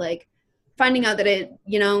much to me, like finding out that it,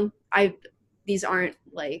 you know, these aren't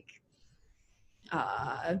like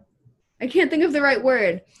I can't think of the right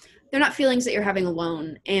word. They're not feelings that you're having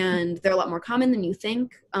alone, and they're a lot more common than you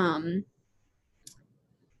think.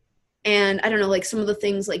 And I don't know, like some of the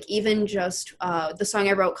things, like even just the song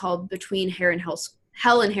I wrote called Between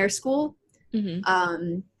Hell and Hair School,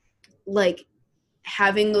 like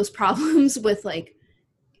having those problems with like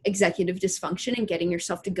executive dysfunction and getting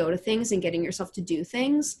yourself to go to things and getting yourself to do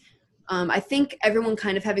things. I think everyone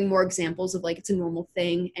kind of having more examples of like it's a normal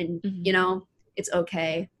thing and, you know, it's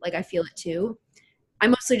okay. Like I feel it too. I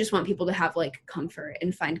mostly just want people to have like comfort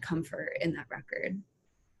and find comfort in that record.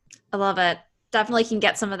 I love it. Definitely can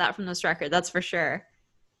get some of that from this record. That's for sure.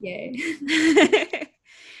 Yay.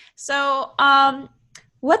 So,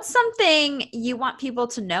 what's something you want people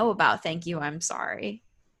to know about Thank You, I'm Sorry?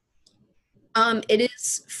 It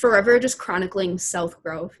is forever just chronicling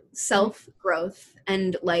self-growth.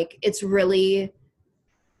 And like, it's really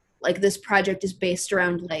like this project is based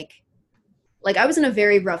around like I was in a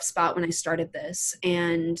very rough spot when I started this,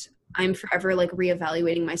 and I'm forever like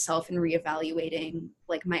reevaluating myself and reevaluating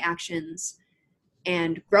like my actions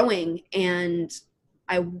and growing. And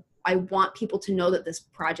I want people to know that this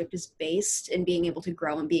project is based in being able to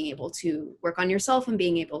grow and being able to work on yourself and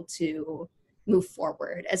being able to move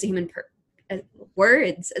forward as a human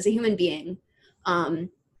as a human being. And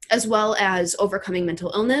as well as overcoming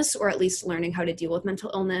mental illness, or at least learning how to deal with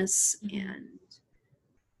mental illness. And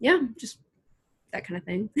yeah, just that kind of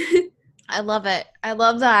thing. I love it. I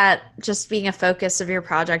love that just being a focus of your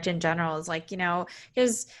project in general is like,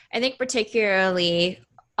 because I think particularly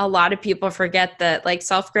a lot of people forget that like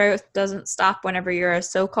self-growth doesn't stop whenever you're a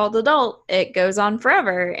so-called adult. It goes on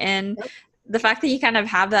forever. And the fact that you kind of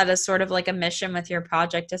have that as sort of like a mission with your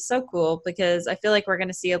project is so cool, because I feel like we're going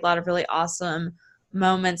to see a lot of really awesome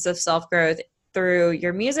moments of self-growth through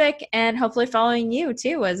your music and hopefully following you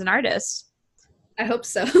too as an artist. I hope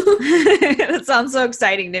so. That sounds so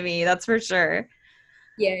exciting to me. That's for sure.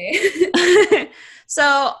 Yay.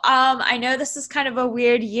 So I know this is kind of a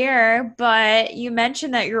weird year, but you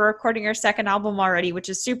mentioned that you're recording your second album already, which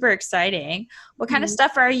is super exciting. What kind of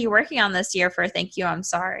stuff are you working on this year for Thank You, I'm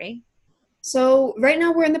Sorry? So right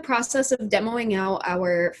now we're in the process of demoing out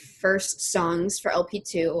our first songs for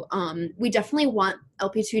LP2. We definitely want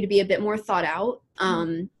LP2 to be a bit more thought out,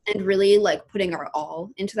 and really like putting our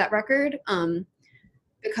all into that record.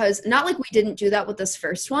 Because not like we didn't do that with this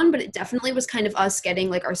first one, but it definitely was kind of us getting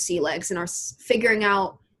like our sea legs and our figuring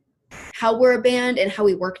out how we're a band and how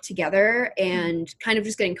we work together and kind of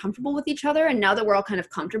just getting comfortable with each other. And now that we're all kind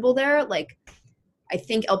of comfortable there, like I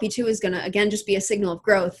think LP2 is going to, again, just be a signal of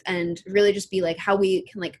growth and really just be like how we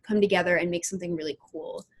can like come together and make something really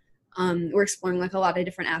cool. We're exploring like a lot of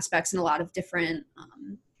different aspects and a lot of different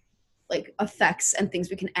like effects and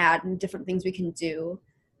things we can add and different things we can do.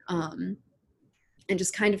 And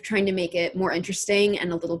just kind of trying to make it more interesting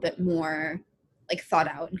and a little bit more like thought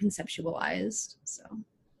out and conceptualized. So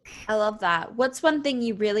I love that. What's one thing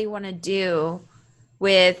you really want to do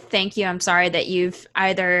with Thank You, I'm Sorry that you've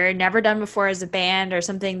either never done before as a band or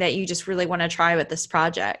something that you just really want to try with this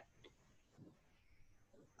project?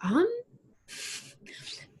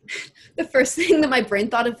 The first thing that my brain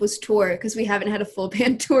thought of was tour, because we haven't had a full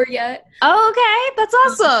band tour yet. Oh, okay. That's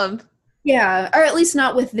awesome. Yeah, or at least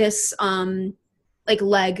not with this like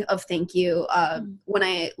leg of Thank You. When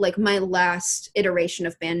I like my last iteration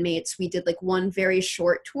of Bandmates, we did like one very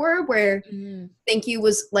short tour where Thank You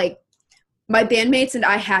was like my bandmates and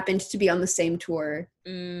I happened to be on the same tour.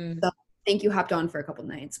 So Thank You hopped on for a couple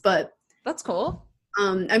nights, but that's cool.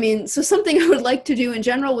 I mean, so something I would like to do in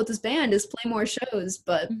general with this band is play more shows,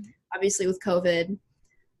 but obviously with COVID,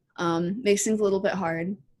 makes things a little bit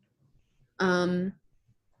hard.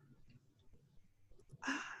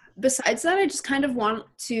 Besides that, I just kind of want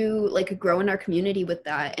to like grow in our community with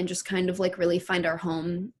that and just kind of like really find our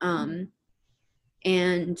home.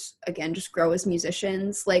 And again, just grow as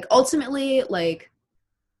musicians. Like ultimately, like,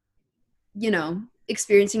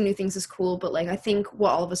 experiencing new things is cool, but like I think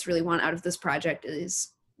what all of us really want out of this project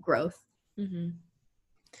is growth.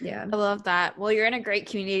 Yeah, I love that. Well, you're in a great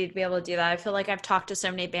community to be able to do that. I feel like I've talked to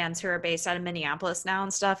so many bands who are based out of Minneapolis now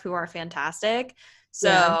and stuff who are fantastic.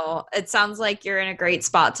 So It sounds like you're in a great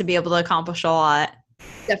spot to be able to accomplish a lot.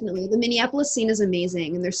 Definitely. The Minneapolis scene is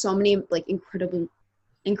amazing, and there's so many like incredible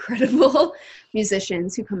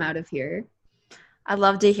musicians who come out of here. I'd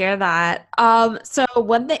love to hear that. So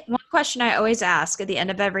one question I always ask at the end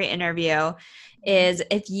of every interview is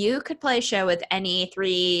if you could play a show with any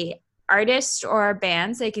 3 artists or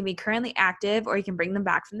bands, they can be currently active or you can bring them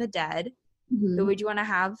back from the dead, who would you want to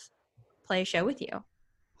have play a show with you?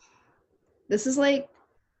 This is like,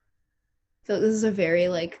 so this is a very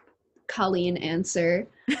like Colleen answer.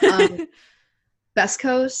 Best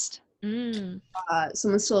Coast,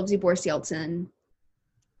 Someone Still Loves You, Boris Yeltsin,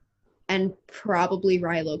 and probably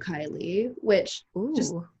Rilo Kiley, which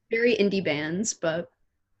just very indie bands, but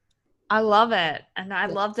I love it. And I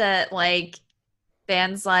love that like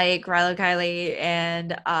bands like Rilo Kiley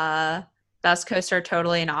and Best Coast are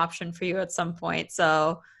totally an option for you at some point.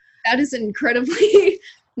 So that is incredibly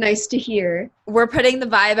nice to hear. We're putting the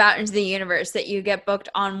vibe out into the universe that you get booked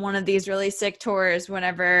on one of these really sick tours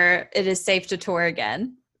whenever it is safe to tour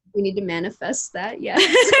again. We need to manifest that, yes.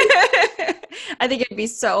 I think it'd be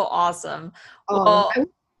so awesome. Oh, well,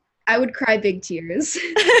 I would cry big tears.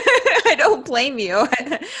 I don't blame you.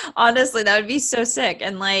 Honestly, that would be so sick.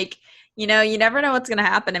 And like, you never know what's going to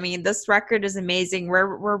happen. I mean, this record is amazing.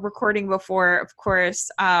 We're recording before, of course,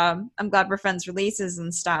 I'm Glad We're Friends releases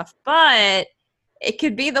and stuff, but it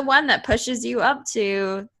could be the one that pushes you up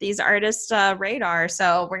to these artists' radar.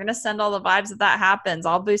 So we're going to send all the vibes if that happens.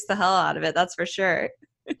 I'll boost the hell out of it. That's for sure.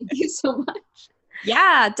 Thank you so much.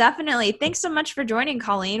 Yeah, definitely. Thanks so much for joining,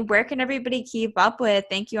 Colleen. Where can everybody keep up with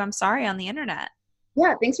Thank You, I'm Sorry on the internet?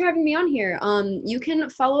 Yeah, thanks for having me on here. You can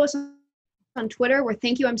follow us on Twitter where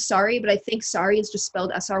Thank You, I'm Sorry, but I think sorry is just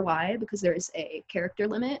spelled SRY because there is a character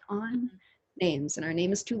limit on names and our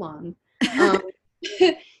name is too long.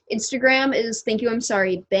 Instagram is Thank You I'm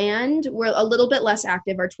Sorry Band. We're a little bit less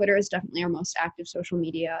active. Our Twitter is definitely our most active social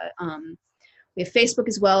media. We have Facebook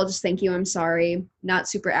as well, just Thank You I'm Sorry. Not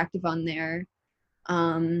super active on there.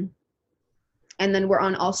 And then we're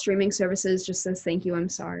on all streaming services, just says Thank You I'm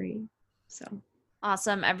Sorry. So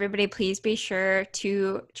awesome. Everybody, please be sure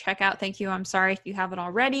to check out Thank You I'm Sorry if you haven't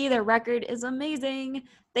already. Their record is amazing.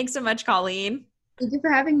 Thanks so much, Colleen. Thank you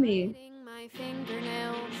for having me. My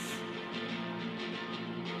fingernails,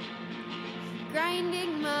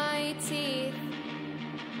 grinding my teeth,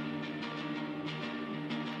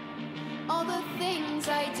 all the things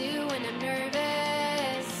I do when I'm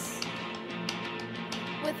nervous,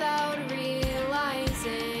 without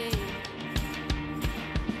realizing,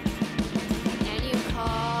 and you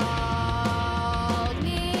called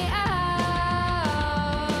me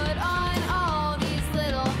out on all these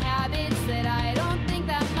little habits that I don't think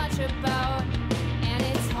that much about, and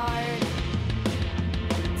it's hard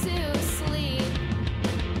to sleep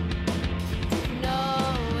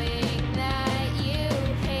knowing that you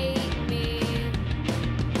hate me.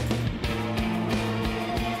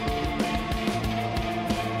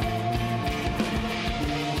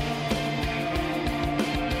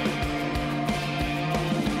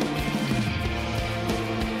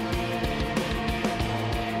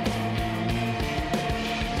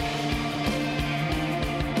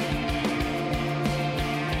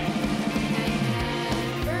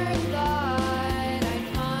 Never thought I'd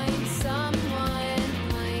find someone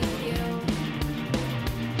like you.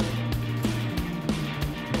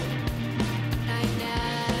 I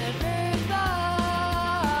never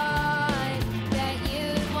thought that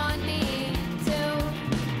you'd want me to.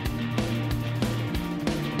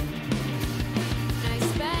 I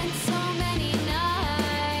spent so many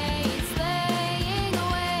nights laying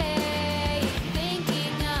awake,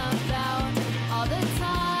 thinking about all the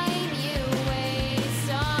time you waste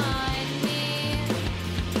on me.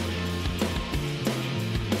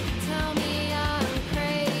 Tell me I'm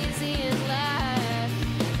crazy and laugh.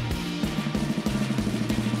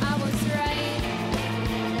 I was right.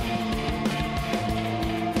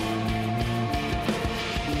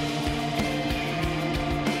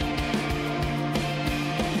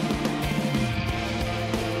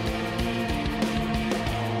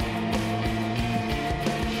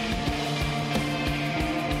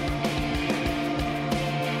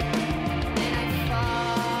 And I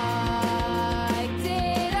fucked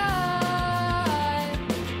it up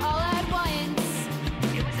all at once.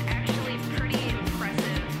 It was actually pretty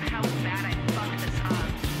impressive how bad I fucked this up.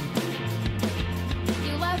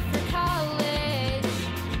 You left for college,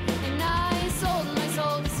 and I sold my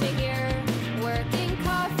soul to stay here, working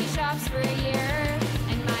coffee shops for a year,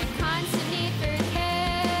 and my constant need for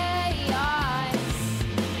chaos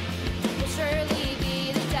will surely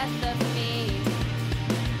be the death of me.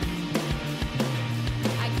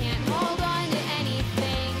 I can't hold on to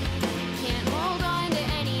anything, can't hold on to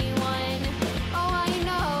anyone. Oh, I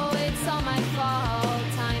know it's all my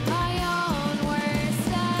fault, I'm my own worst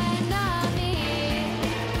enemy.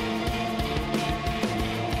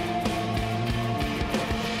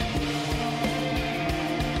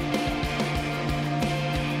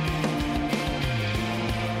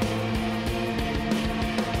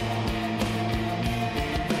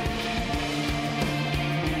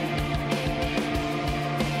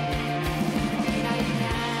 And I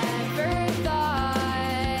never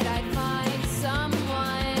thought I'd find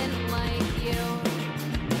someone like you.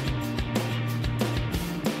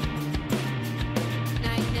 And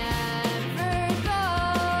I never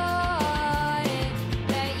thought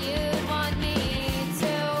that you'd want me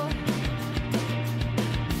to.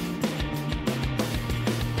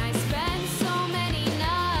 And I spent so many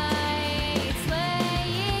nights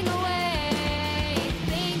laying awake,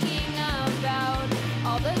 thinking about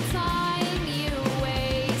all the time you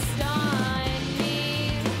waste on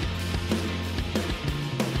me.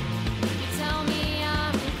 You tell me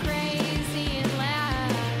I'm crazy and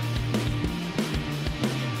laugh.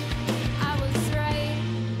 I was right.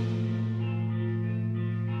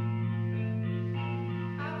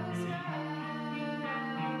 I was right.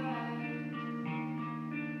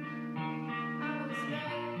 I was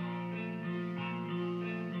right.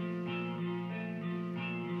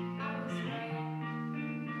 I was right.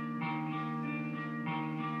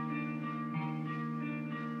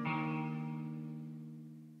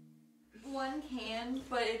 One can,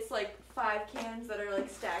 but it's like 5 cans that are like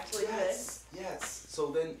stacked like this. Yes.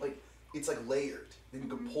 So then, like, it's like layered. Then you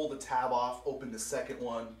can pull the tab off, open the second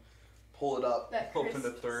one, pull it up, That open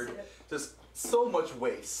the crisp third. sip. Just so much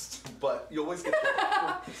waste, but you always get.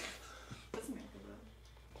 Doesn't make it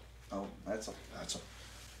though. Oh, that's a.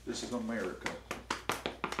 This is America.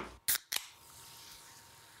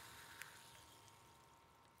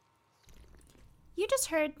 just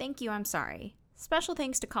heard Thank You, I'm Sorry. Special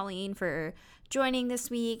thanks to Colleen for joining this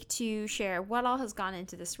week to share what all has gone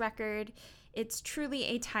into this record. It's truly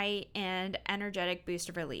a tight and energetic boost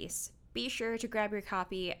of release. Be sure to grab your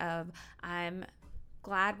copy of I'm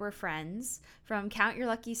Glad We're Friends from Count Your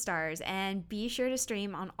Lucky Stars, and be sure to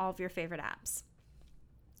stream on all of your favorite apps.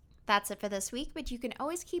 That's it for this week, but you can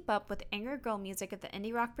always keep up with Angry Girl Music of the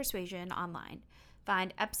Indie Rock Persuasion online.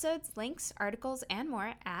 Find episodes, links, articles, and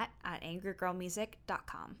more at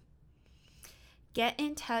angrygirlmusic.com. Get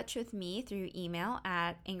in touch with me through email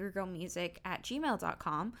at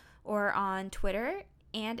angrygirlmusic@gmail.com or on Twitter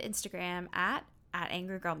and Instagram at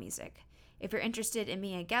angrygirlmusic. If you're interested in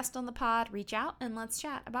being a guest on the pod, reach out and let's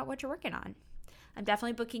chat about what you're working on. I'm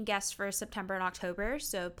definitely booking guests for September and October,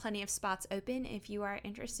 so plenty of spots open if you are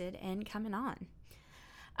interested in coming on.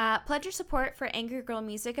 Pledge your support for Angry Girl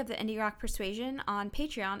Music of the Indie Rock Persuasion on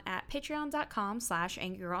Patreon at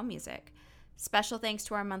patreon.com/angrygirlmusic. Special thanks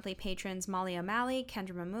to our monthly patrons Molly O'Malley,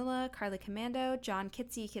 Kendra Mamula, Carly Commando, John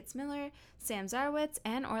Kitts-Miller, Sam Zarwitz,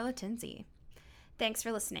 and Orla Tinsey. Thanks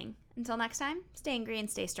for listening. Until next time, stay angry and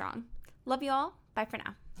stay strong. Love you all. Bye for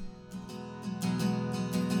now.